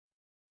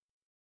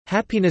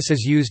Happiness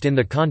is used in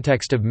the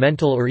context of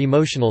mental or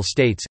emotional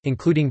states,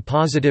 including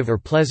positive or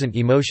pleasant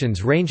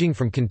emotions ranging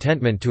from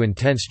contentment to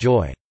intense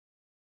joy.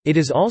 It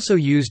is also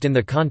used in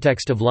the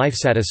context of life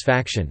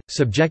satisfaction,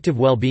 subjective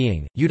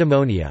well-being,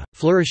 eudaimonia,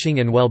 flourishing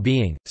and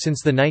well-being.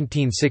 Since the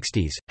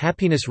 1960s,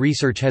 happiness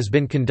research has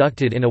been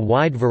conducted in a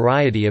wide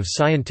variety of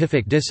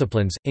scientific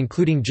disciplines,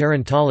 including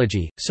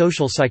gerontology,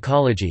 social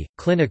psychology,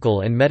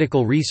 clinical and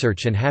medical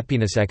research and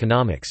happiness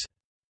economics.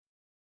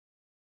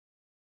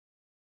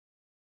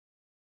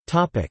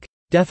 Topic: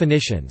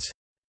 Definitions.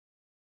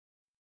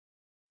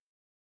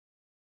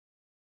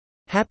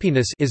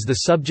 Happiness is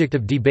the subject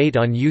of debate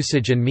on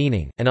usage and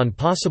meaning, and on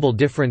possible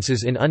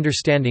differences in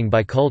understanding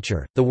by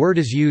culture. The word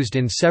is used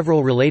in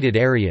several related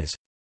areas.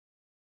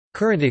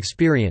 Current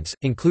experience,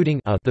 including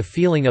a the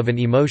feeling of an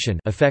emotion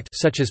affect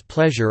such as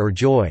pleasure or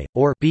joy,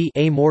 or b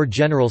a more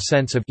general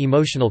sense of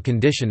emotional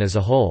condition as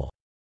a whole.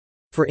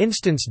 For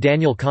instance,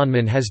 Daniel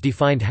Kahneman has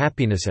defined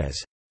happiness as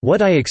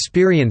what I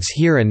experience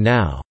here and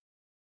now.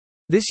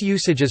 This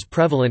usage is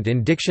prevalent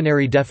in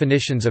dictionary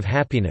definitions of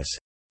happiness.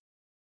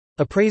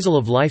 Appraisal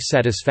of life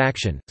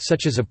satisfaction,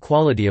 such as of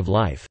quality of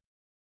life.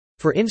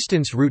 For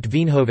instance, Ruth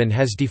Veenhoven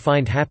has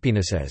defined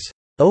happiness as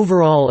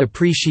overall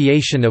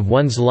appreciation of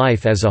one's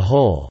life as a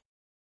whole.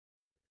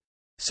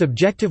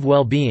 Subjective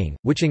well-being,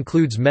 which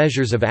includes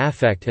measures of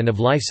affect and of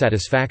life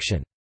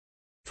satisfaction.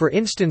 For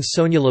instance,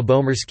 Sonia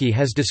Lubomirsky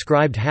has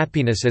described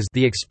happiness as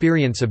the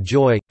experience of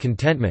joy,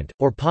 contentment,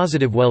 or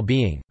positive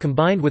well-being,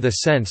 combined with a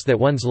sense that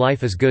one's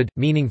life is good,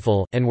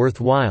 meaningful, and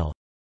worthwhile.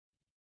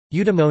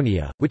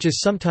 Eudaimonia, which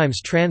is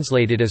sometimes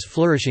translated as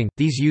flourishing,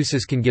 these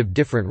uses can give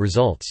different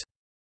results.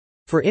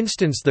 For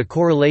instance, the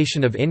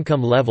correlation of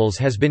income levels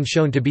has been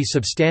shown to be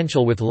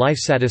substantial with life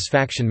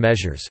satisfaction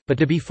measures, but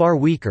to be far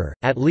weaker,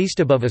 at least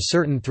above a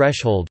certain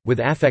threshold, with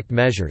affect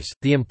measures.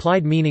 The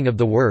implied meaning of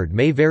the word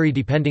may vary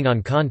depending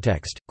on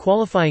context,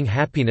 qualifying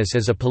happiness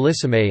as a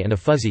polysemy and a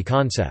fuzzy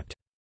concept.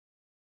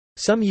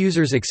 Some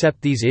users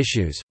accept these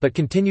issues, but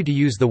continue to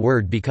use the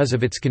word because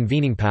of its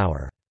convening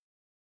power.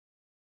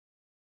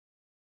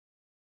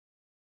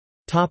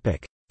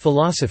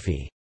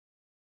 Philosophy.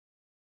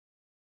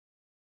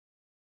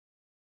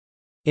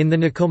 In the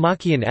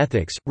Nicomachean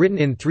Ethics, written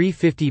in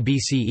 350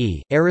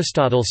 BCE,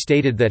 Aristotle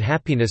stated that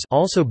happiness,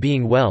 also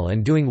being well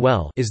and doing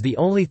well, is the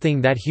only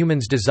thing that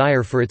humans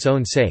desire for its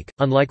own sake,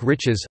 unlike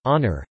riches,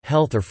 honor,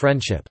 health or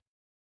friendship.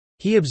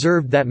 He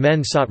observed that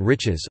men sought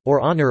riches,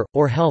 or honor,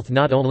 or health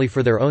not only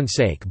for their own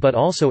sake but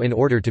also in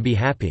order to be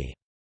happy.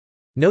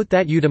 Note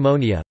that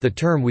eudaimonia, the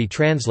term we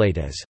translate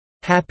as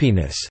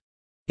happiness,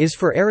 is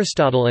for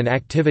Aristotle an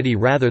activity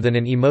rather than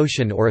an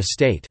emotion or a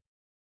state.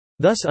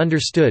 Thus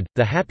understood,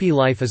 the happy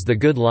life is the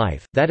good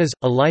life, that is,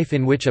 a life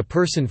in which a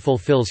person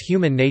fulfills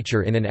human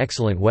nature in an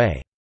excellent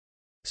way.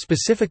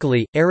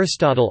 Specifically,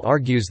 Aristotle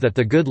argues that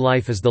the good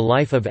life is the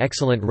life of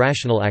excellent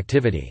rational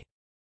activity.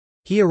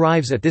 He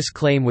arrives at this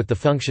claim with the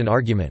function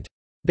argument.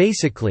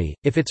 Basically,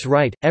 if it's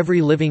right,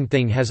 every living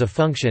thing has a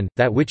function,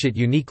 that which it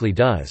uniquely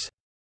does.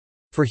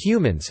 For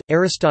humans,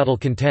 Aristotle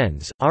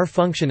contends, our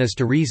function is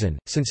to reason,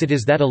 since it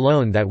is that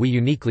alone that we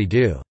uniquely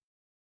do.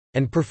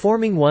 And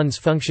performing one's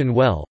function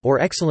well, or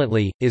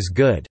excellently, is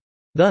good.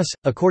 Thus,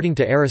 according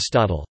to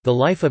Aristotle, the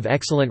life of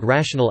excellent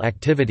rational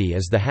activity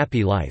is the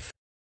happy life.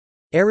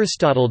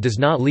 Aristotle does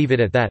not leave it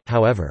at that,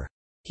 however.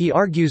 He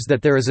argues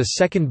that there is a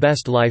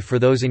second-best life for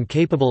those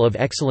incapable of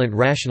excellent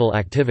rational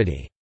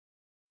activity.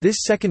 This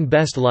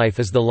second-best life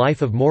is the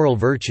life of moral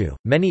virtue.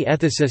 Many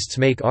ethicists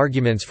make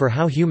arguments for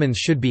how humans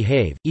should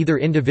behave, either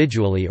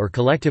individually or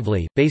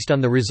collectively, based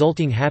on the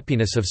resulting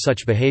happiness of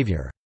such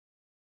behavior.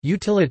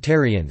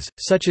 Utilitarians,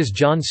 such as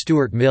John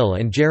Stuart Mill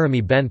and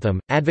Jeremy Bentham,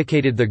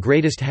 advocated the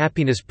greatest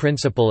happiness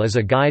principle as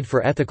a guide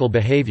for ethical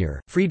behavior.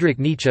 Friedrich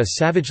Nietzsche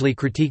savagely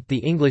critiqued the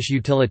English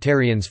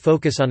utilitarians'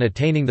 focus on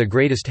attaining the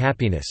greatest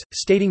happiness,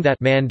 stating that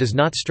man does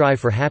not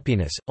strive for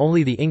happiness,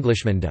 only the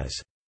Englishman does.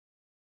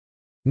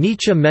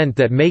 Nietzsche meant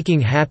that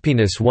making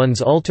happiness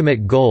one's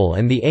ultimate goal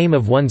and the aim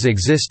of one's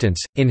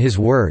existence, in his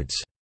words,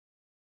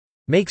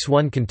 makes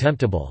one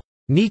contemptible.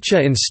 Nietzsche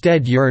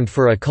instead yearned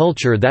for a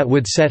culture that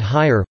would set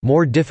higher,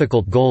 more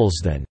difficult goals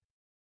than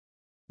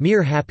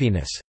mere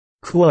happiness.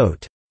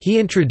 Quote, he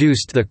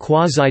introduced the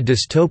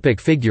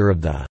quasi-dystopic figure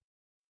of the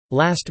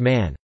last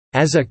man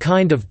as a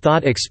kind of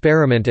thought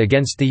experiment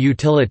against the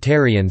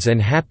utilitarians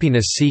and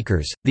happiness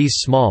seekers, these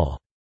small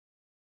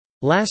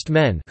last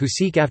men who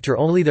seek after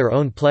only their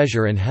own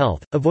pleasure and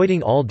health,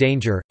 avoiding all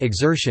danger,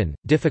 exertion,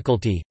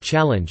 difficulty,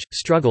 challenge,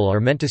 struggle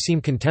are meant to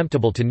seem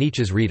contemptible to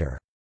Nietzsche's reader.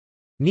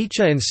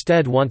 Nietzsche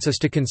instead wants us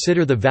to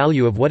consider the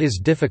value of what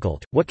is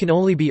difficult, what can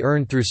only be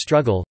earned through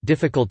struggle,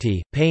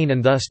 difficulty, pain,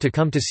 and thus to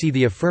come to see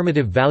the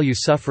affirmative value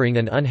suffering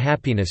and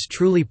unhappiness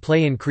truly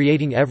play in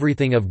creating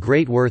everything of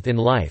great worth in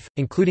life,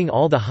 including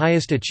all the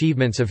highest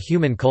achievements of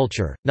human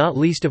culture, not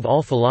least of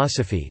all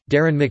philosophy.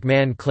 Darren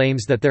McMahon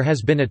claims that there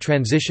has been a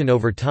transition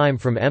over time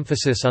from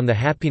emphasis on the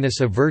happiness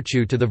of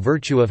virtue to the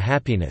virtue of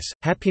happiness.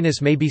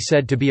 Happiness may be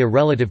said to be a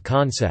relative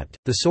concept.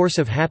 The source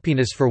of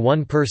happiness for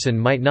one person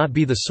might not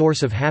be the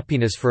source of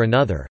happiness happiness for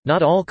another.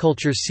 Not all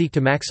cultures seek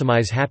to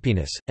maximize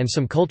happiness, and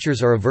some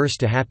cultures are averse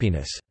to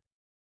happiness.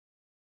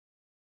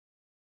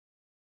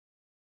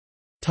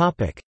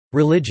 Topic: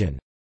 Religion.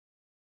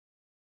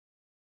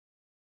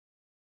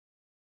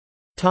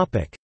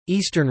 Topic: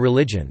 Eastern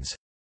religions.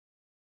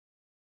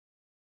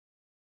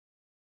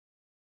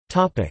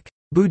 Topic: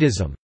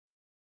 Buddhism.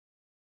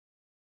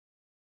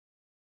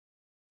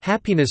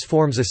 Happiness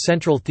forms a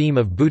central theme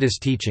of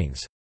Buddhist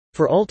teachings.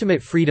 For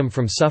ultimate freedom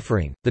from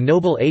suffering, the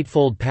Noble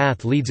Eightfold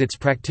Path leads its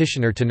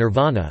practitioner to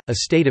nirvana, a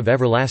state of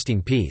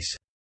everlasting peace.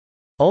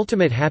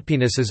 Ultimate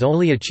happiness is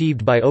only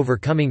achieved by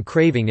overcoming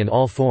craving in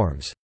all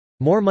forms.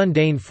 More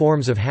mundane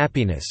forms of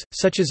happiness,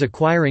 such as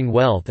acquiring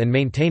wealth and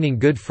maintaining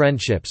good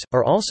friendships,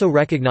 are also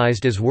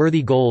recognized as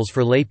worthy goals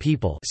for lay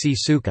people. See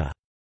Sukha.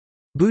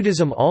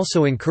 Buddhism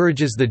also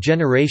encourages the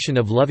generation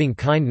of loving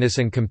kindness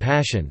and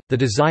compassion, the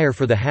desire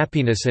for the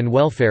happiness and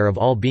welfare of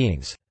all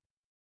beings.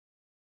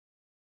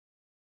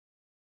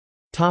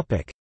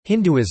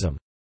 Hinduism.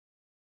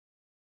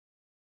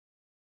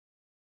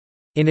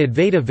 In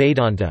Advaita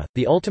Vedanta,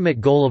 the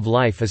ultimate goal of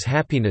life is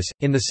happiness,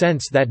 in the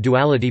sense that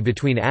duality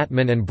between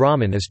Atman and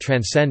Brahman is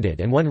transcended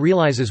and one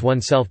realizes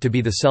oneself to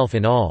be the self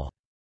in all.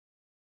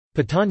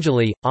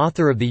 Patanjali,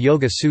 author of the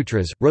Yoga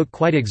Sutras, wrote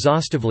quite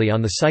exhaustively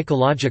on the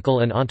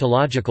psychological and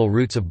ontological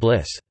roots of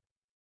bliss.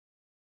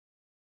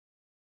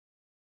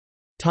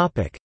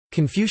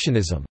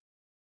 Confucianism.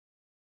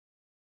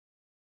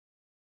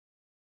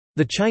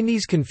 The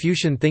Chinese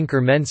Confucian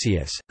thinker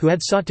Mencius, who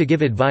had sought to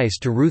give advice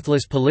to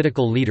ruthless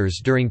political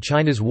leaders during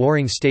China's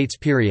Warring States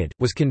period,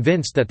 was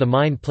convinced that the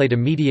mind played a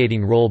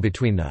mediating role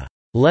between the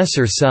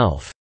lesser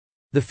self,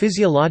 the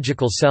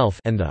physiological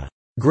self, and the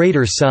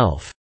greater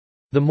self,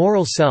 the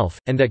moral self,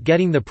 and that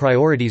getting the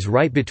priorities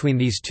right between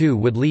these two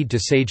would lead to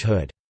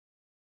sagehood.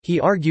 He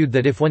argued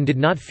that if one did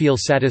not feel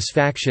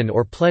satisfaction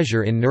or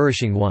pleasure in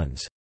nourishing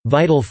one's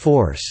vital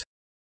force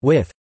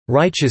with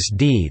righteous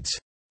deeds,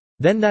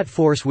 then that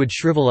force would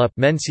shrivel up.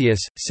 Mencius,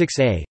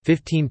 6a,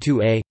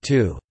 15-2a,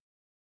 2.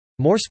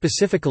 More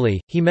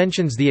specifically, he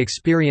mentions the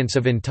experience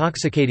of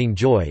intoxicating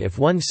joy if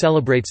one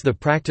celebrates the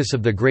practice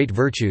of the great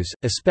virtues,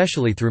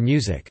 especially through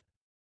music.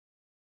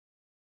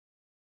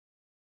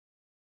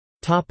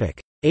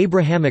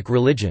 Abrahamic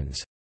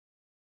religions.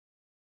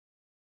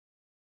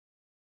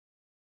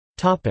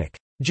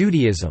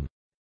 Judaism.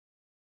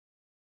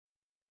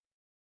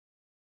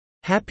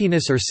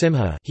 Happiness or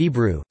simha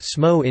Hebrew,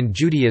 smo in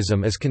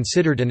Judaism is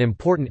considered an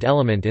important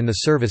element in the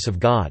service of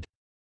God.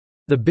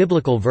 The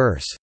biblical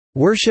verse,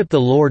 "Worship the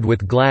Lord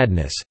with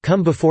gladness,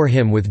 come before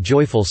him with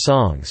joyful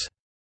songs."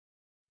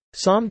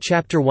 Psalm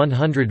chapter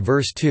 100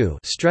 verse 2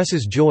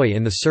 stresses joy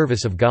in the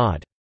service of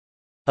God.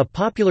 A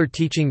popular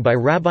teaching by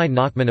Rabbi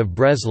Nachman of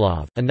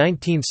Breslov, a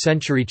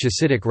 19th-century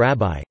Chassidic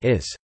rabbi,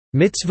 is,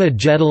 "Mitzvah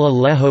gedela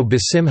leho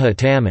b'simha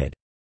tamid."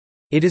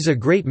 It is a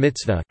great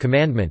mitzvah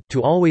commandment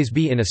to always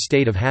be in a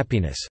state of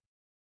happiness.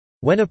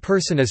 When a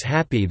person is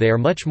happy, they are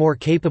much more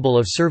capable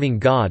of serving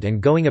God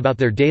and going about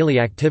their daily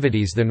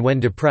activities than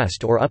when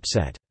depressed or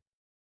upset.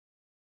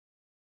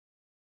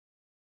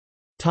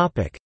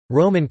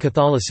 Roman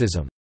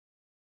Catholicism.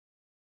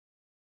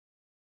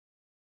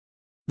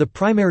 The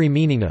primary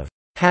meaning of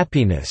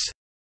happiness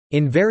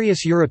in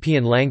various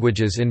European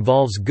languages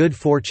involves good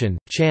fortune,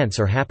 chance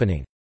or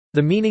happening.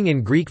 The meaning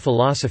in Greek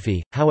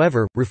philosophy,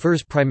 however,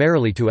 refers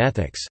primarily to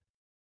ethics.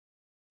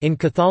 In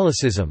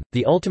Catholicism,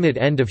 the ultimate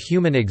end of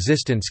human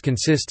existence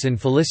consists in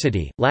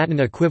felicity, Latin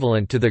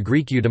equivalent to the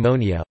Greek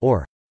eudaimonia,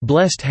 or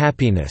blessed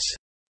happiness,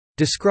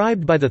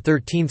 described by the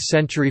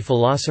 13th-century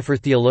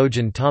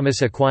philosopher-theologian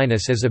Thomas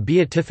Aquinas as a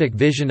beatific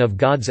vision of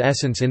God's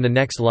essence in the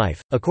next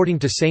life. According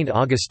to Saint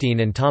Augustine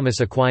and Thomas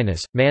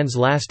Aquinas, man's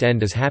last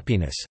end is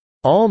happiness.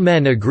 All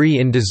men agree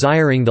in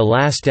desiring the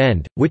last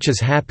end, which is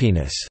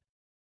happiness.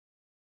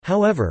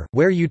 However,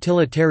 where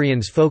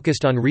utilitarians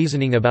focused on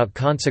reasoning about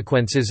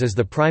consequences as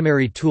the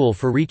primary tool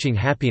for reaching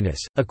happiness,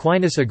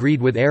 Aquinas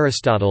agreed with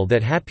Aristotle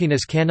that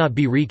happiness cannot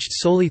be reached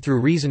solely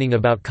through reasoning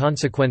about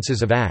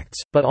consequences of acts,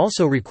 but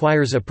also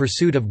requires a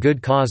pursuit of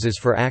good causes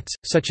for acts,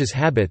 such as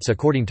habits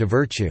according to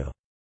virtue.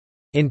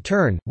 In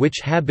turn,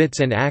 which habits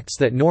and acts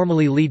that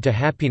normally lead to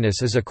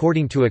happiness is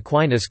according to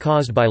Aquinas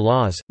caused by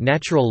laws,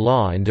 natural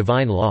law and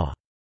divine law.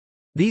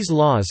 These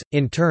laws,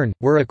 in turn,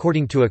 were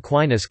according to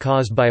Aquinas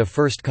caused by a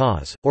first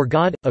cause, or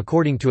God.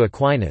 According to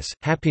Aquinas,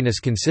 happiness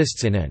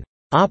consists in an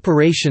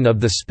operation of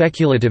the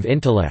speculative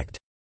intellect.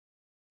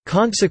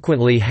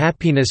 Consequently,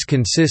 happiness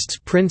consists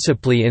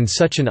principally in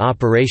such an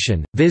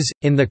operation, viz.,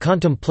 in the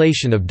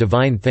contemplation of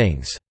divine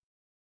things.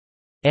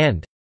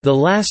 And the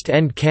last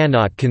end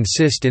cannot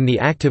consist in the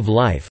active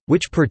life,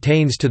 which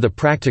pertains to the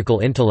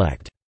practical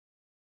intellect.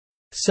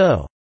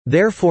 So,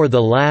 therefore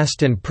the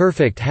last and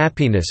perfect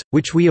happiness,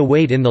 which we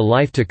await in the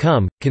life to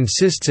come,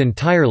 consists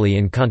entirely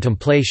in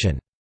contemplation.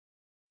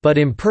 But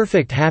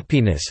imperfect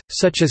happiness,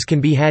 such as can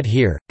be had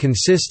here,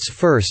 consists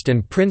first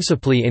and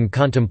principally in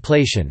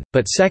contemplation,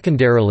 but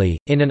secondarily,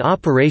 in an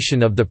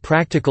operation of the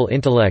practical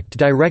intellect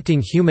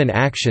directing human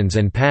actions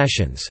and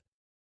passions.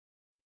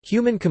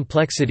 Human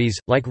complexities,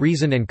 like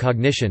reason and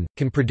cognition,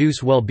 can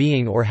produce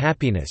well-being or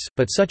happiness,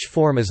 but such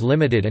form is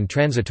limited and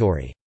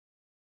transitory.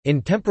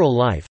 In temporal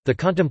life, the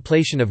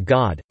contemplation of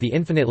God, the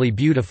infinitely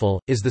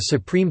beautiful, is the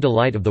supreme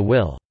delight of the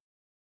will.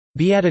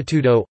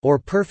 Beatitudo, or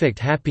perfect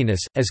happiness,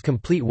 as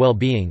complete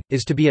well-being,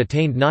 is to be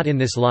attained not in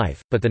this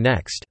life, but the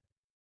next.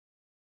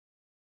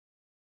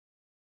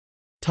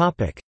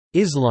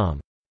 Islam.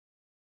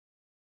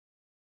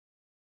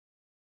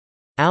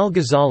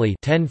 Al-Ghazali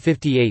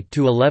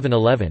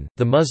 (1058–1111),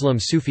 the Muslim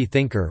Sufi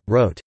thinker,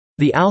 wrote,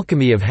 "The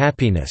Alchemy of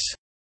Happiness",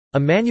 a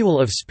manual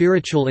of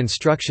spiritual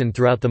instruction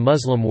throughout the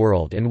Muslim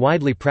world and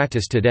widely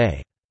practiced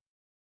today.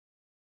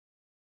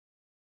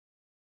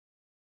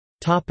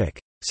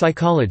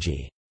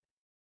 Psychology.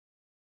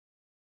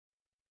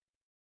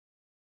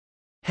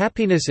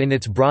 Happiness in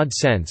its broad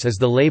sense is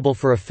the label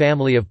for a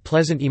family of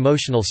pleasant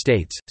emotional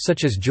states,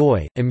 such as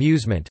joy,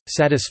 amusement,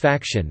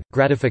 satisfaction,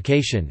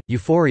 gratification,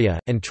 euphoria,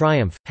 and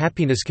triumph.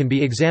 Happiness can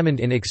be examined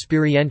in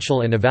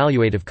experiential and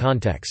evaluative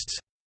contexts.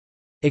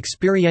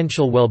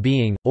 Experiential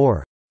well-being,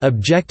 or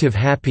objective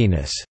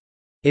happiness,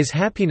 is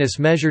happiness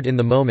measured in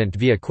the moment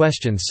via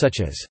questions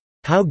such as,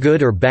 "How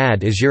good or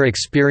bad is your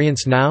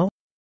experience now?"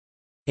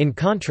 In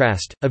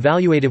contrast,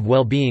 evaluative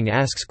well-being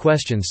asks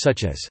questions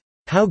such as,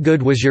 "How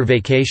good was your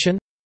vacation?"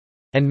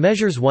 and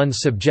measures one's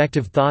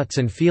subjective thoughts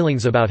and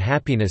feelings about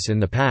happiness in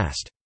the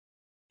past.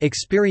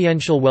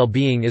 Experiential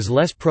well-being is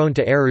less prone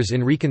to errors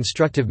in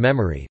reconstructive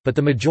memory, but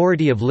the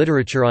majority of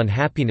literature on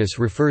happiness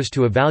refers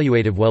to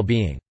evaluative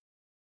well-being.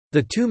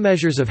 The two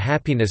measures of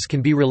happiness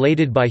can be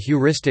related by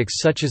heuristics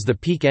such as the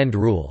peak-end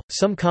rule.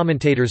 Some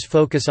commentators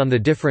focus on the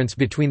difference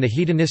between the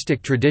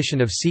hedonistic tradition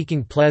of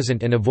seeking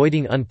pleasant and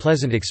avoiding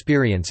unpleasant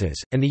experiences,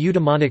 and the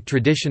eudaimonic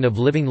tradition of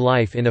living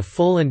life in a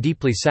full and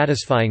deeply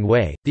satisfying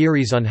way.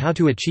 Theories on how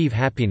to achieve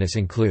happiness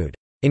include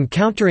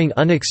encountering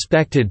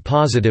unexpected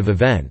positive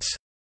events,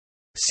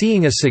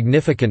 seeing a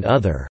significant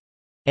other,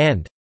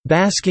 and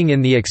basking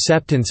in the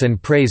acceptance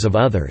and praise of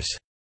others.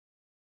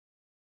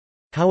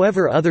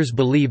 However, others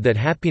believe that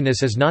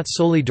happiness is not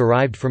solely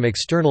derived from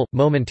external,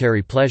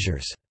 momentary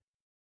pleasures.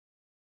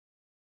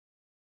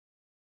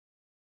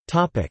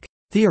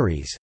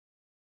 Theories.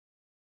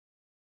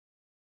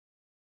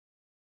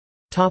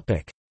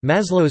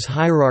 Maslow's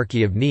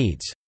hierarchy of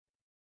needs.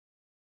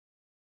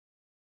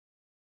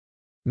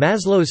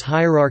 Maslow's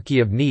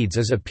hierarchy of needs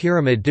is a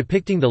pyramid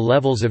depicting the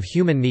levels of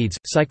human needs,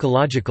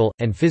 psychological,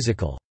 and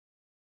physical.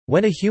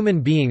 When a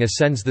human being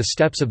ascends the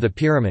steps of the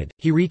pyramid,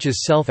 he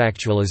reaches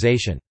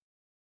self-actualization.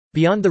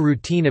 Beyond the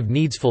routine of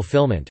needs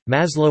fulfillment,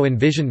 Maslow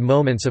envisioned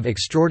moments of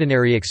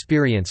extraordinary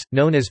experience,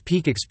 known as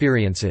peak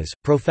experiences,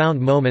 profound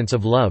moments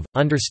of love,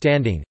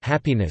 understanding,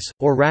 happiness,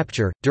 or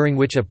rapture, during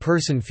which a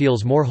person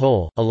feels more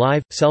whole,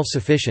 alive,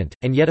 self-sufficient,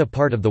 and yet a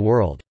part of the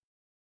world.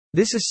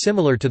 This is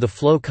similar to the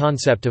flow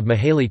concept of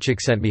Mihaly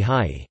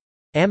Csikszentmihalyi.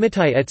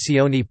 Amitai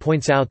Etzioni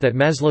points out that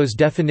Maslow's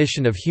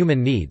definition of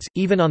human needs,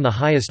 even on the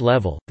highest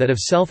level, that of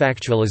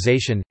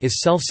self-actualization, is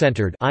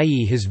self-centered,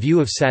 i.e. his view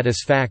of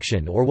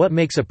satisfaction or what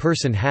makes a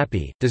person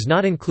happy, does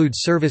not include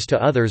service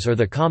to others or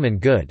the common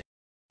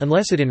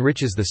good—unless it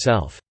enriches the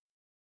self.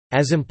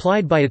 As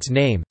implied by its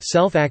name,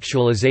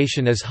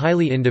 self-actualization is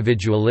highly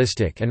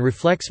individualistic and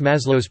reflects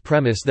Maslow's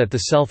premise that the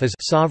self is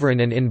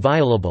sovereign and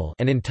inviolable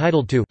and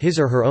entitled to his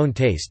or her own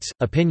tastes,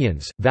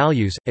 opinions,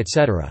 values,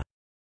 etc.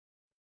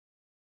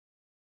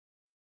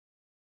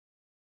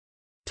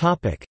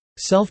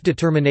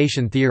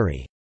 Self-determination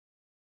theory.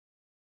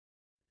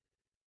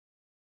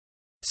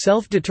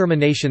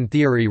 Self-determination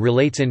theory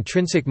relates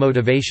intrinsic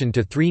motivation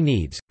to three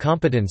needs: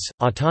 competence,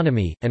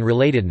 autonomy, and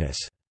relatedness.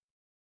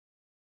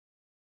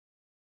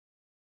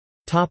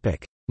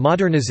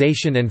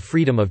 Modernization and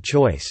freedom of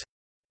choice.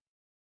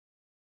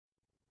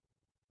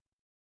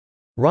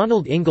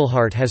 Ronald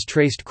Inglehart has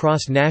traced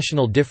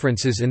cross-national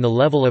differences in the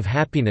level of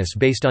happiness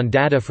based on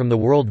data from the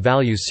World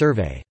Values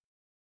Survey.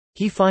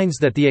 He finds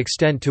that the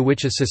extent to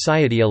which a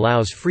society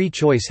allows free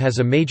choice has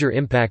a major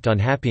impact on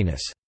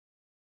happiness.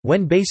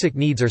 When basic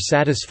needs are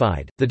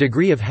satisfied, the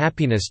degree of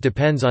happiness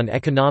depends on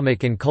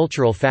economic and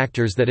cultural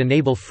factors that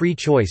enable free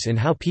choice in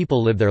how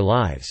people live their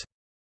lives.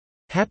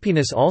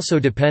 Happiness also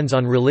depends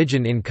on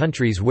religion in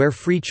countries where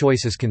free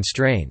choice is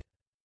constrained.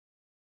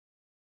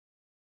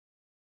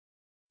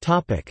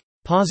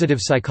 Positive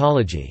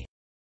psychology.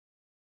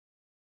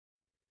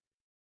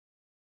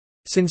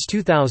 Since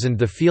 2000,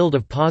 the field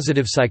of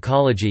positive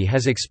psychology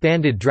has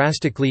expanded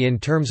drastically in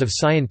terms of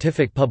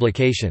scientific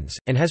publications,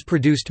 and has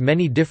produced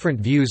many different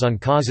views on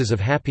causes of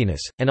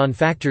happiness, and on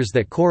factors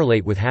that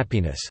correlate with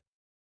happiness.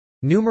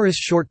 Numerous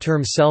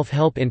short-term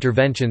self-help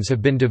interventions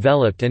have been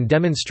developed and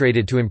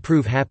demonstrated to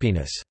improve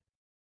happiness.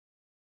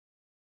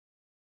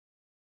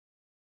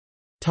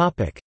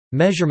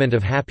 Measurement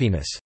of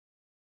happiness.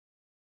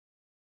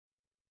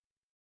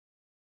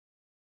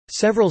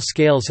 Several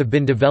scales have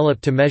been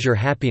developed to measure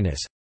happiness.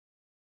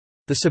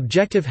 The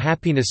Subjective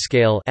Happiness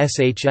Scale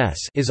 (SHS)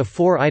 is a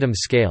 4-item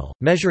scale,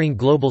 measuring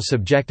global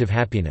subjective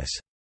happiness.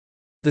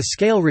 The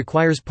scale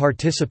requires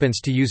participants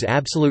to use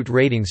absolute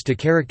ratings to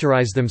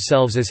characterize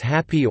themselves as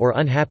happy or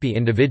unhappy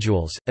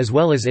individuals, as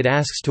well as it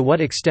asks to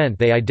what extent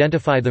they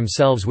identify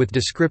themselves with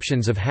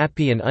descriptions of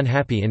happy and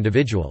unhappy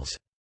individuals.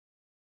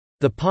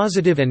 The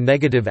Positive and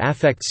Negative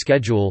Affect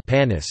Schedule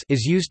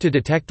is used to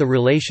detect the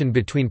relation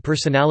between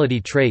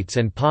personality traits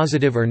and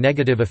positive or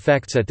negative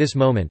effects at this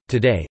moment,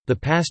 today, the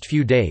past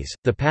few days,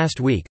 the past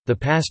week, the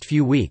past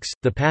few weeks,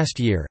 the past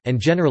year, and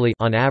generally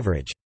on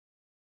average.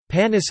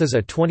 PANIS is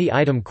a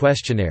 20-item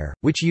questionnaire,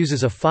 which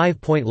uses a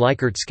 5-point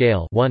Likert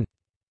scale 1.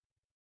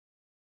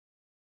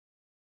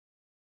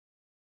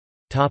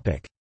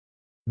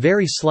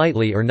 Very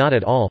slightly or not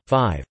at all,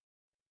 5.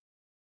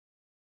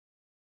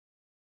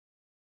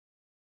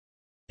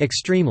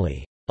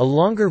 Extremely. A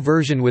longer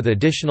version with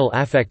additional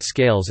affect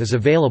scales is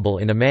available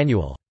in a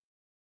manual.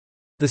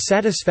 The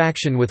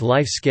Satisfaction with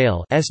Life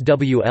Scale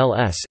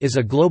 (SWLS) is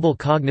a global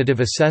cognitive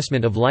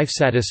assessment of life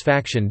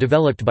satisfaction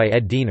developed by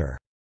Ed Diener.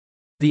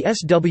 The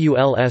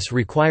SWLS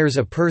requires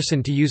a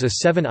person to use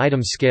a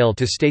 7-item scale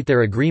to state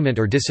their agreement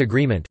or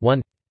disagreement. 1.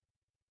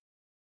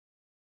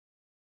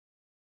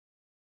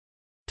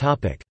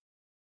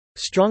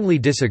 Strongly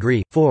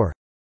disagree. 4.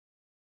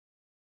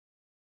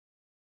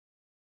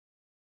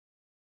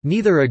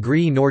 Neither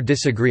agree nor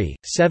disagree.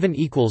 7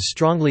 equals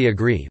strongly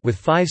agree with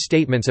 5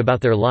 statements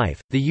about their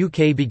life. The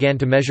UK began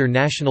to measure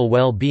national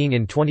well-being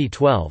in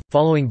 2012,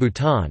 following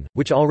Bhutan,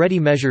 which already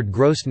measured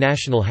gross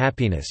national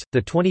happiness.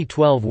 The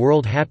 2012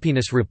 World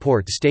Happiness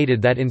Report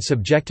stated that in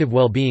subjective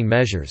well-being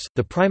measures,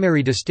 the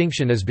primary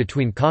distinction is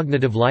between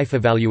cognitive life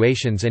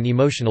evaluations and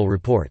emotional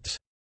reports.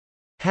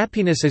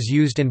 Happiness is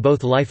used in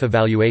both life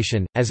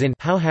evaluation, as in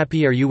how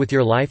happy are you with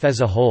your life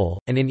as a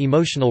whole, and in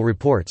emotional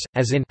reports,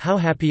 as in how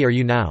happy are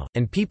you now,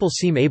 and people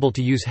seem able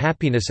to use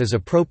happiness as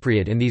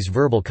appropriate in these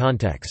verbal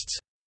contexts.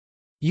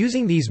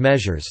 Using these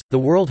measures, the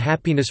World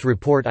Happiness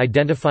Report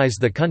identifies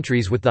the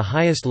countries with the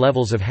highest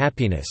levels of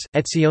happiness.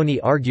 Etzioni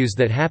argues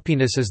that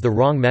happiness is the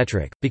wrong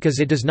metric, because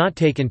it does not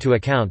take into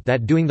account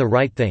that doing the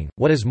right thing,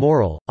 what is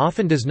moral,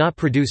 often does not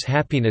produce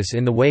happiness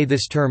in the way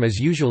this term is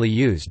usually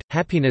used.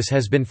 Happiness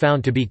has been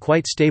found to be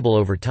quite stable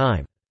over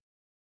time.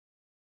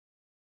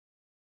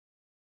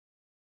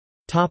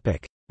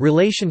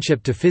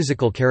 Relationship to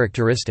physical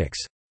characteristics.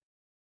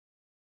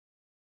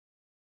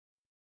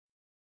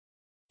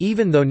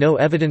 Even though no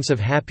evidence of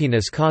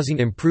happiness causing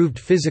improved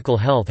physical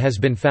health has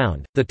been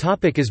found, the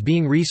topic is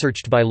being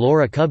researched by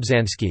Laura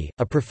Kubzansky,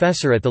 a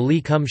professor at the Lee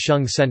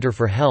Kum-Shung Center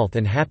for Health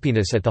and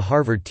Happiness at the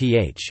Harvard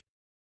T.H.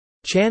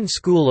 Chan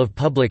School of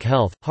Public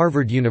Health,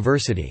 Harvard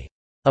University.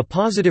 A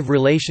positive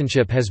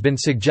relationship has been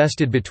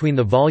suggested between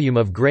the volume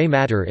of gray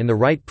matter in the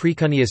right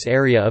precuneus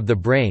area of the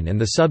brain and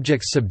the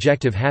subject's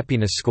subjective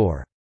happiness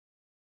score.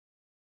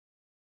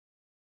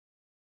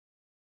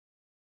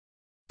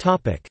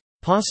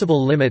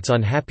 Possible limits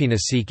on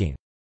happiness seeking.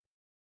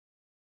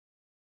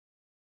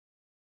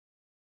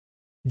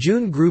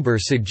 June Gruber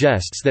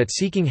suggests that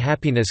seeking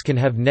happiness can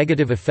have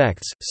negative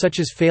effects, such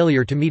as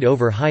failure to meet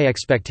over high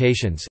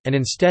expectations, and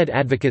instead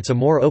advocates a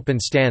more open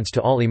stance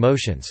to all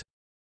emotions.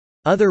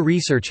 Other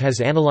research has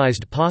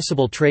analyzed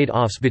possible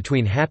trade-offs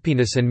between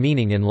happiness and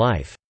meaning in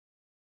life.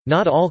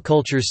 Not all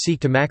cultures seek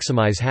to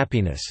maximize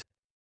happiness.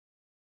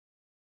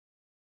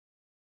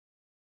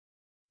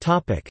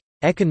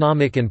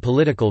 Economic and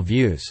political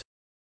views.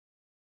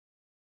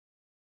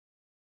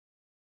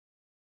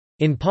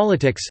 In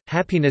politics,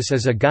 happiness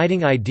as a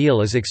guiding ideal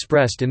is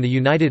expressed in the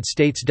United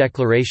States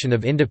Declaration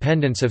of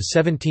Independence of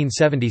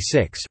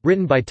 1776,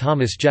 written by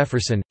Thomas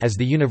Jefferson, as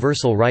the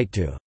universal right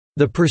to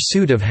the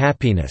pursuit of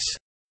happiness.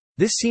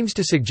 This seems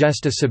to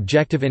suggest a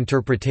subjective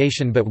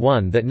interpretation, but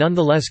one that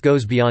nonetheless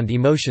goes beyond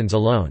emotions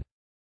alone.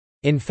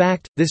 In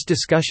fact, this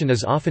discussion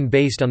is often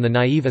based on the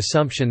naive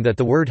assumption that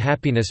the word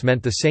happiness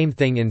meant the same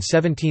thing in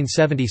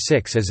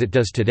 1776 as it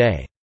does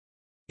today.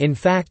 In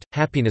fact,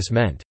 happiness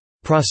meant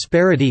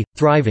prosperity,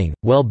 thriving,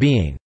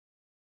 well-being.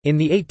 In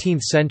the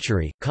 18th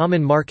century,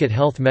 common market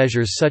health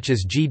measures such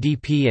as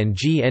GDP and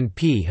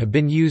GNP have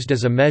been used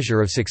as a measure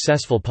of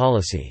successful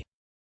policy.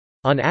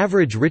 On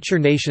average, richer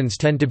nations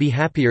tend to be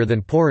happier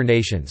than poorer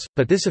nations,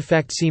 but this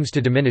effect seems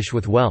to diminish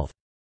with wealth.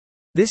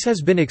 This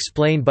has been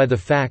explained by the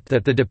fact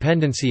that the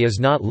dependency is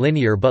not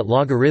linear but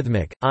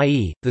logarithmic,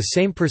 i.e., the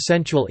same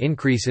percentual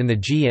increase in the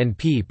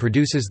GNP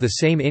produces the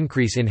same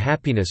increase in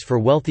happiness for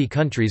wealthy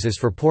countries as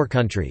for poor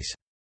countries.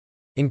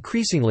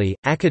 Increasingly,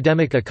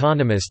 academic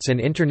economists and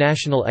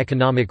international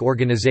economic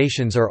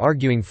organizations are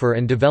arguing for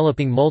and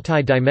developing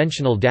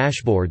multi-dimensional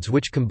dashboards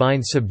which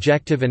combine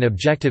subjective and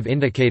objective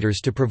indicators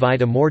to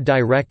provide a more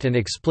direct and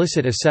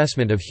explicit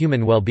assessment of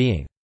human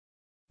well-being.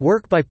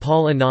 Work by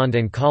Paul Anand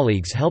and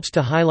colleagues helps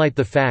to highlight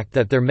the fact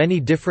that there are many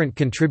different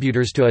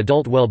contributors to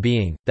adult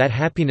well-being, that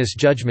happiness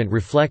judgment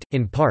reflect,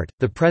 in part,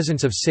 the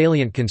presence of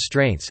salient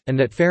constraints, and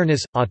that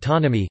fairness,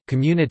 autonomy,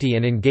 community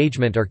and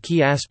engagement are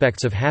key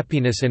aspects of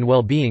happiness and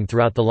well-being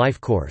throughout the life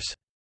course.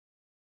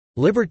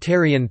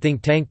 Libertarian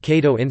think tank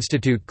Cato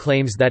Institute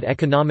claims that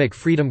economic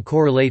freedom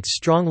correlates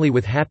strongly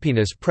with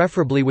happiness,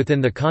 preferably within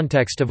the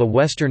context of a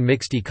Western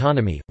mixed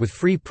economy, with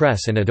free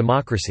press and a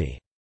democracy.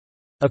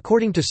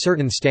 According to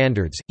certain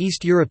standards,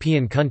 East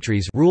European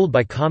countries ruled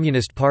by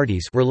communist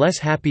parties were less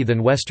happy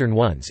than Western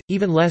ones,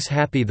 even less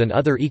happy than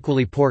other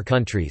equally poor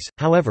countries.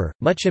 However,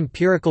 much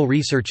empirical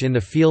research in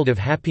the field of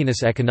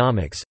happiness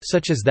economics,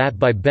 such as that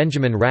by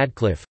Benjamin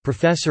Radcliffe,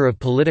 professor of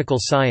political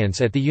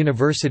science at the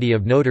University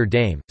of Notre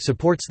Dame,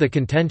 supports the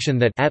contention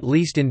that, at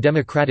least in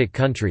democratic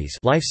countries,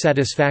 life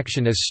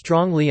satisfaction is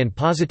strongly and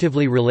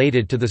positively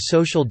related to the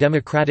social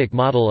democratic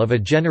model of a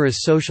generous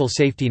social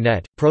safety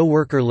net,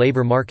 pro-worker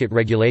labor market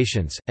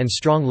regulations, and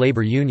strong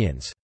labor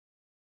unions.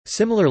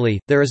 Similarly,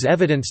 there is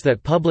evidence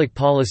that public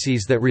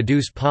policies that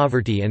reduce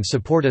poverty and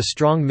support a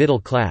strong middle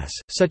class,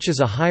 such as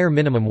a higher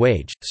minimum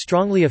wage,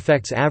 strongly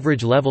affects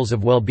average levels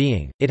of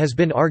well-being. It has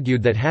been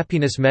argued that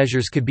happiness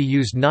measures could be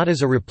used not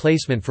as a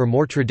replacement for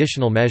more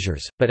traditional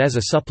measures, but as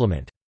a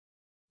supplement.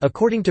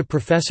 According to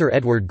Professor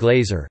Edward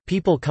Glaser,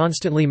 people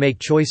constantly make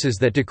choices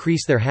that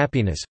decrease their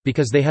happiness,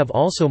 because they have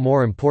also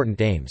more important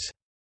aims.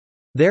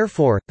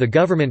 Therefore, the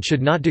government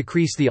should not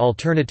decrease the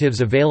alternatives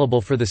available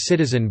for the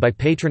citizen by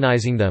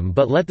patronizing them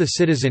but let the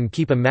citizen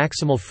keep a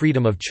maximal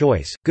freedom of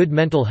choice. Good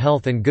mental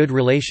health and good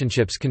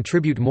relationships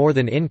contribute more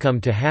than income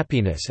to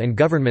happiness, and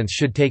governments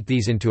should take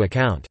these into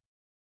account.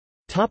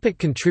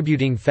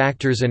 Contributing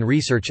factors and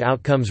research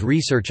outcomes.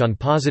 Research on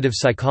positive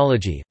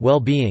psychology,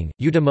 well-being,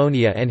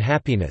 eudaimonia and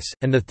happiness,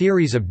 and the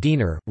theories of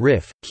Diener,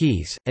 Riff,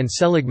 Keyes, and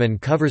Seligman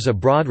covers a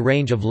broad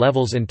range of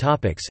levels and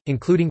topics,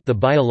 including the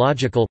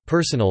biological,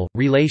 personal,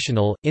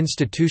 relational,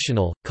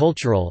 institutional,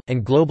 cultural,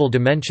 and global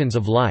dimensions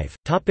of life.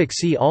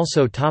 See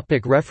also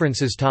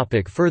References.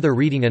 Further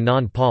reading.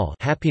 Anand Paul,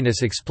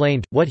 Happiness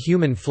Explained, What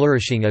Human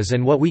Flourishing Is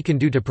and What We Can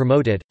Do to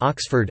Promote It,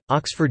 Oxford,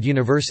 Oxford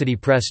University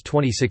Press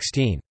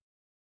 2016.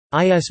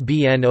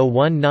 ISBN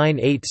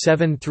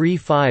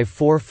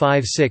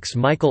 0198735456.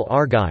 Michael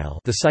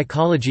Argyle, The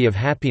Psychology of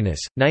Happiness,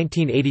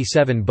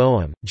 1987.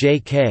 Boehm,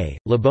 J.K.,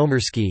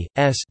 Lubomirsky,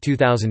 S.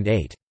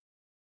 2008.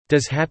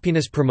 Does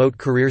Happiness Promote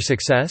Career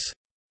Success?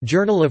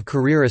 Journal of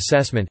Career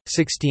Assessment,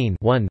 16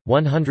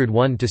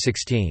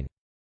 101–16.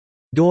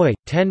 doi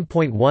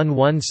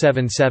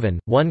 10.1177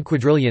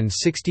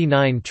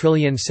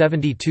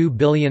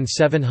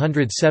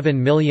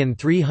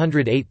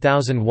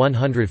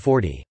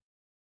 169070770308140.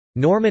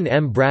 Norman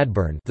M.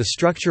 Bradburn, The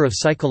Structure of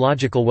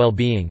Psychological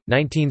Well-Being,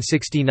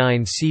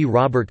 1969. C.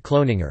 Robert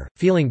Cloninger,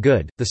 Feeling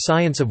Good, The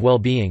Science of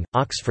Well-Being,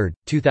 Oxford,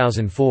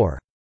 2004.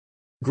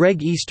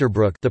 Greg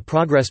Easterbrook, The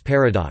Progress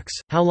Paradox,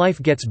 How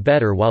Life Gets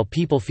Better While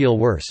People Feel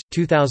Worse,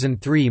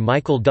 2003.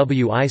 Michael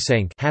W.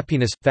 Eysenck,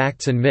 Happiness,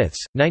 Facts and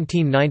Myths,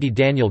 1990.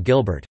 Daniel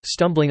Gilbert,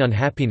 Stumbling on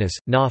Happiness,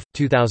 Knopf,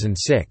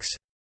 2006.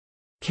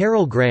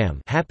 Carol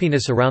Graham,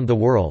 Happiness Around the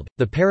World,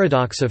 The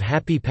Paradox of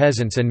Happy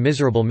Peasants and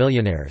Miserable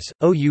Millionaires,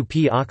 OUP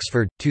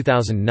Oxford,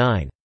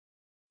 2009.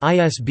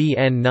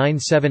 ISBN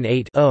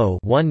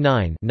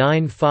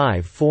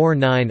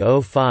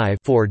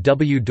 978-0-19-954905-4.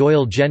 W.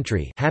 Doyle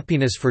Gentry,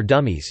 Happiness for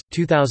Dummies,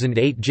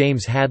 2008.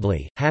 James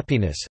Hadley,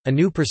 Happiness, A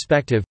New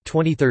Perspective,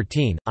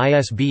 2013.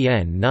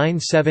 ISBN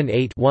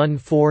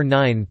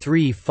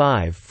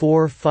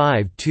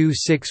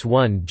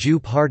 978-1493545261.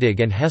 Jupe Hartig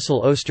and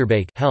Hessel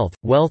Osterbake, Health,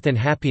 Wealth and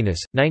Happiness,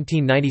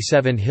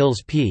 1997.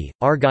 Hills P.,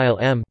 Argyle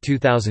M.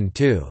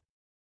 2002.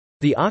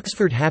 The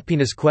Oxford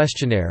Happiness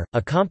Questionnaire,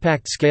 a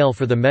compact scale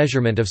for the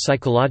measurement of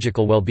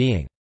psychological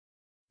well-being.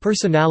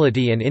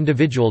 Personality and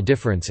individual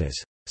differences.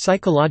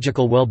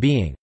 Psychological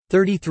well-being.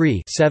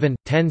 33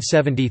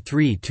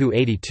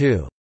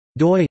 1073–82.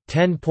 doi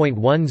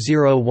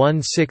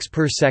 10.1016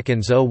 per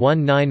seconds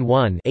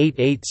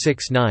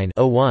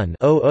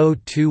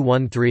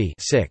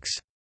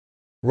 0191-8869-01-00213-6.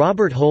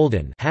 Robert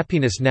Holden,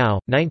 Happiness Now,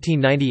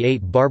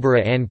 1998.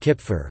 Barbara Ann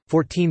Kipfer,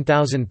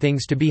 14,000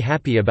 Things to Be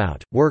Happy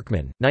About,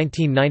 Workman,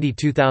 1990.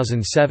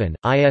 2007,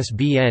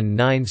 ISBN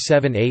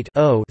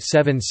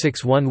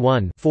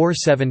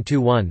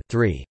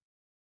 978-0-7611-4721-3.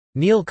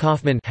 Neil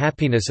Kaufman,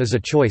 Happiness is a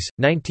Choice,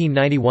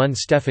 1991.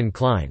 Stephen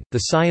Klein, The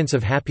Science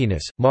of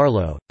Happiness,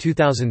 Marlow,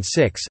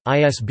 2006,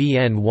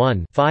 ISBN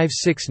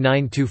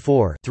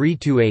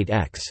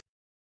 1-56924-328-X.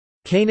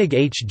 Koenig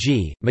H.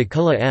 G.,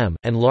 McCullough M.,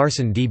 and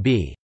Larson D.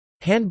 B.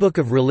 Handbook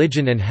of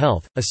Religion and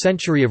Health, A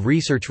Century of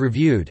Research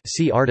Reviewed,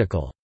 see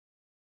article.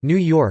 New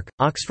York,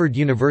 Oxford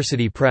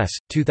University Press,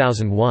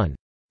 2001.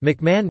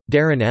 McMahon,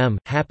 Darren M.,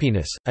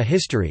 Happiness, A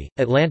History,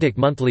 Atlantic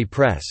Monthly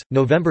Press,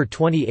 November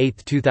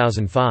 28,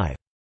 2005.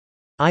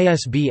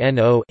 ISBN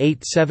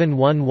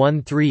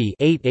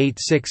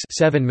 0-87113-886-7.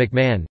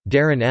 McMahon,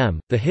 Darren M.,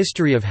 The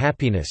History of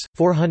Happiness,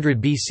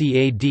 400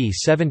 BC AD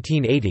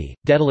 1780,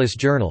 Daedalus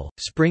Journal,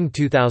 Spring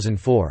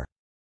 2004.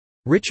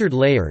 Richard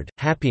Layard,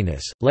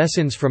 Happiness,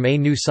 Lessons from A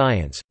New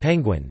Science,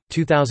 Penguin,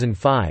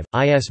 2005,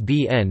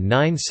 ISBN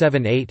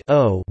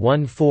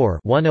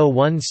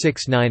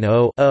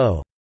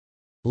 978-0-14-101690-0.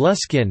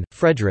 Luskin,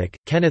 Frederick,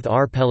 Kenneth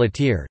R.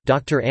 Pelletier,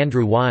 Dr.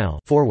 Andrew Weil.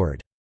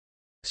 Forward.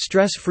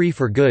 Stress-Free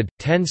for Good,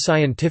 10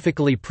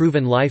 Scientifically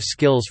Proven Life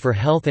Skills for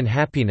Health and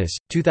Happiness,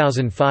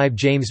 2005.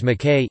 James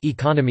McKay,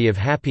 Economy of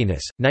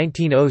Happiness,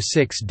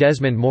 1906.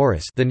 Desmond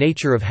Morris, The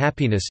Nature of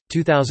Happiness,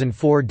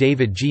 2004.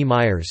 David G.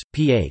 Myers,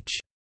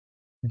 Ph.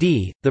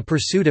 D. The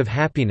Pursuit of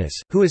Happiness,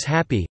 Who is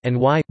Happy, and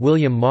Why?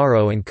 William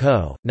Morrow &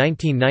 Co.,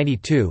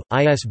 1992,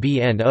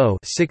 ISBN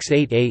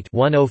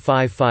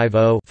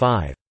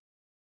 0-688-10550-5.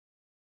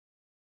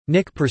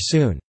 Nick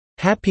Persoon.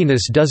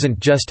 Happiness Doesn't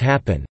Just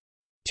Happen.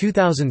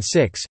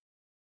 2006.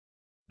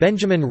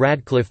 Benjamin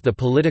Radcliffe The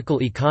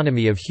Political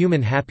Economy of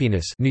Human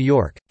Happiness, New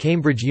York,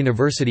 Cambridge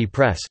University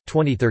Press,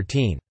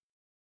 2013.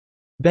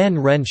 Ben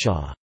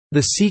Renshaw.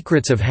 The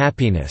Secrets of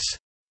Happiness.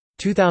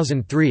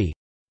 2003.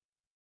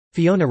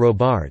 Fiona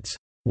Robards.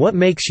 What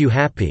Makes You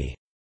Happy?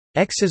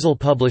 Exisal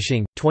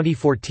Publishing,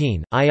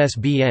 2014,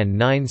 ISBN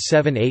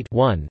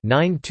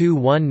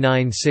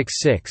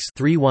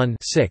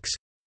 978-1-921966-31-6.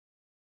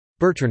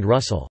 Bertrand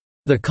Russell.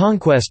 The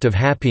Conquest of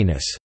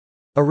Happiness.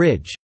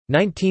 Arridge.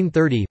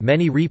 1930,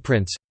 many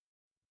reprints.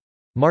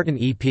 Martin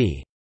E.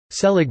 P.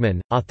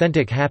 Seligman,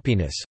 Authentic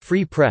Happiness,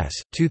 Free Press,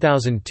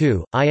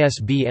 2002,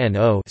 ISBN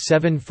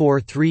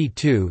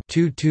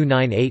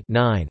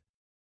 0-7432-2298-9.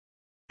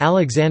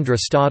 Alexandra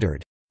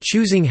Stoddard.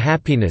 Choosing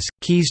Happiness,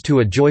 Keys to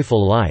a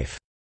Joyful Life.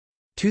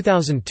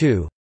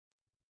 2002.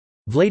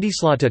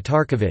 Vladislav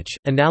Tatarkovich,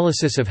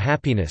 Analysis of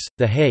Happiness,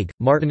 The Hague,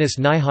 Martinus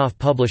Nijhoff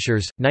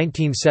Publishers,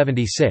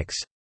 1976.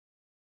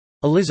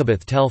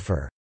 Elizabeth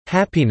Telfer.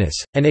 Happiness,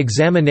 An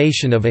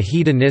Examination of a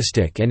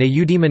Hedonistic and a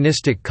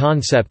Eudaimonistic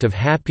Concept of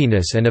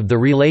Happiness and of the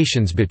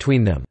Relations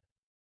Between Them.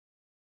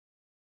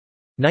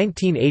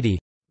 1980.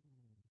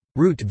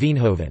 Ruut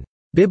Veenhoven.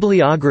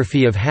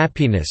 Bibliography of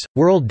Happiness,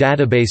 World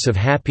Database of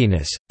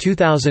Happiness,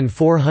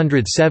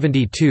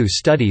 2472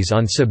 Studies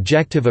on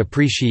Subjective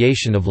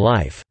Appreciation of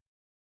Life.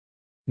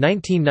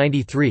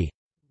 1993.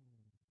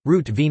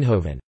 Ruut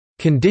Veenhoven.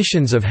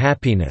 Conditions of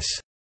Happiness.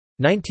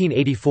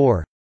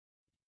 1984.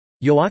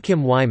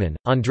 Joachim Wyman,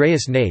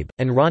 Andreas Nabe,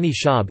 and Ronnie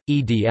Schaub,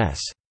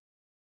 eds.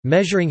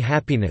 Measuring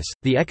Happiness,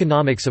 The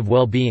Economics of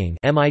Well-Being,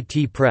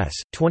 MIT Press,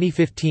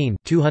 2015,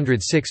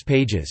 206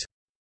 pages.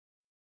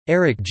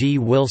 Eric G.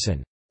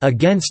 Wilson.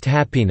 Against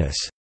Happiness.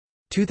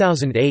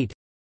 2008.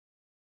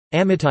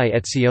 Amitai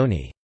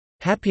Etzioni.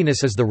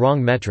 Happiness is the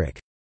Wrong Metric.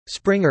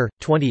 Springer,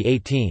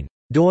 2018.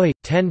 doi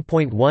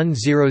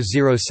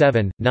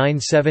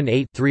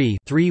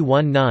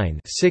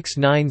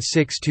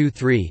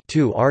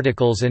 10.1007-978-3-319-69623-2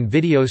 Articles and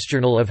videos.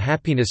 Journal of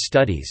Happiness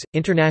Studies,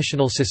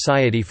 International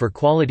Society for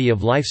Quality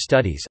of Life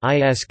Studies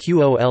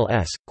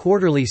ISQOLS,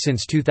 quarterly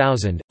since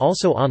 2000,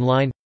 also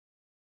online.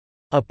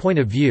 A Point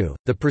of View,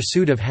 The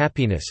Pursuit of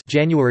Happiness,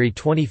 January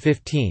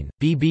 2015,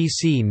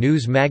 BBC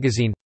News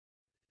Magazine.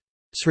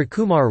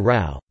 Srikumar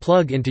Rao,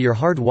 Plug into Your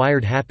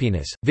Hard-Wired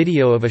Happiness,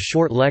 video of a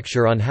short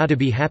lecture on how to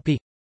be happy.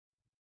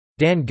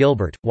 Dan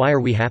Gilbert, Why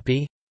Are We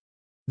Happy?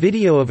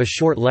 Video of a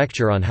short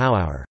lecture on how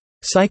our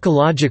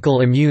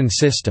psychological immune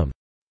system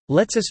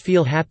lets us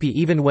feel happy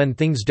even when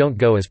things don't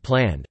go as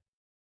planned.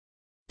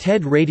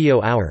 TED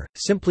Radio Hour,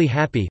 Simply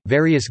Happy,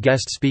 various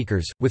guest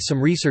speakers, with some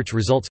research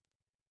results.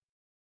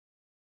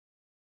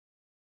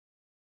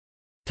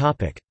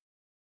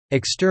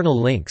 External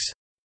links.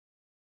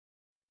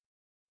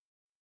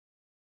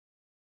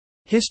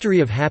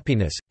 History of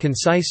Happiness,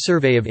 concise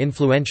survey of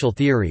influential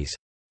theories.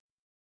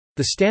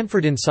 The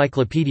Stanford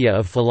Encyclopedia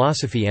of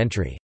Philosophy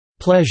entry,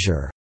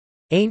 Pleasure,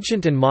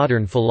 Ancient and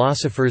Modern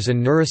Philosophers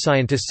and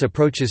Neuroscientists'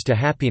 Approaches to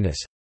Happiness.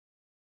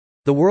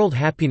 The World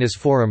Happiness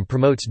Forum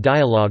promotes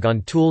dialogue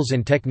on tools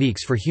and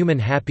techniques for human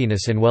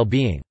happiness and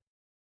well-being.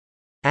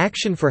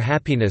 Action for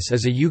Happiness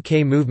is a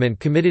UK movement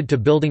committed to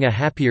building a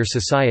happier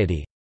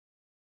society.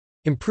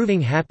 Improving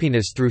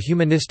Happiness Through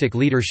Humanistic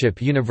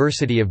Leadership,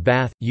 University of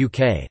Bath,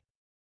 UK.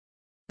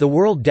 The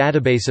World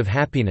Database of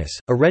Happiness,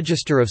 a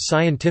register of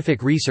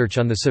scientific research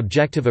on the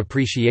subjective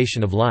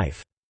appreciation of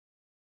life.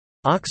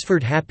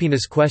 Oxford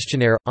Happiness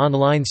Questionnaire –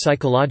 online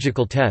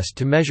psychological test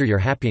to measure your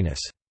happiness.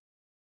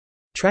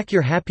 Track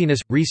Your Happiness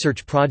 –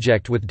 research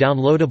project with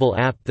downloadable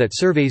app that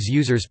surveys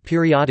users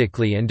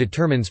periodically and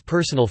determines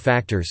personal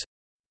factors.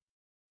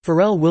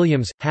 Pharrell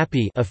Williams'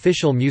 Happy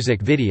official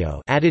music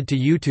video added to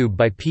YouTube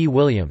by P.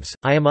 Williams,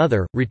 I Am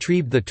Other,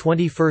 retrieved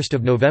 21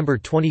 November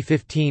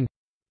 2015.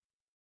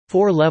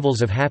 4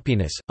 Levels of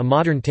Happiness, a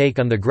modern take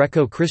on the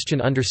Greco-Christian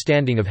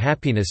understanding of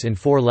happiness in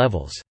 4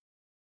 levels.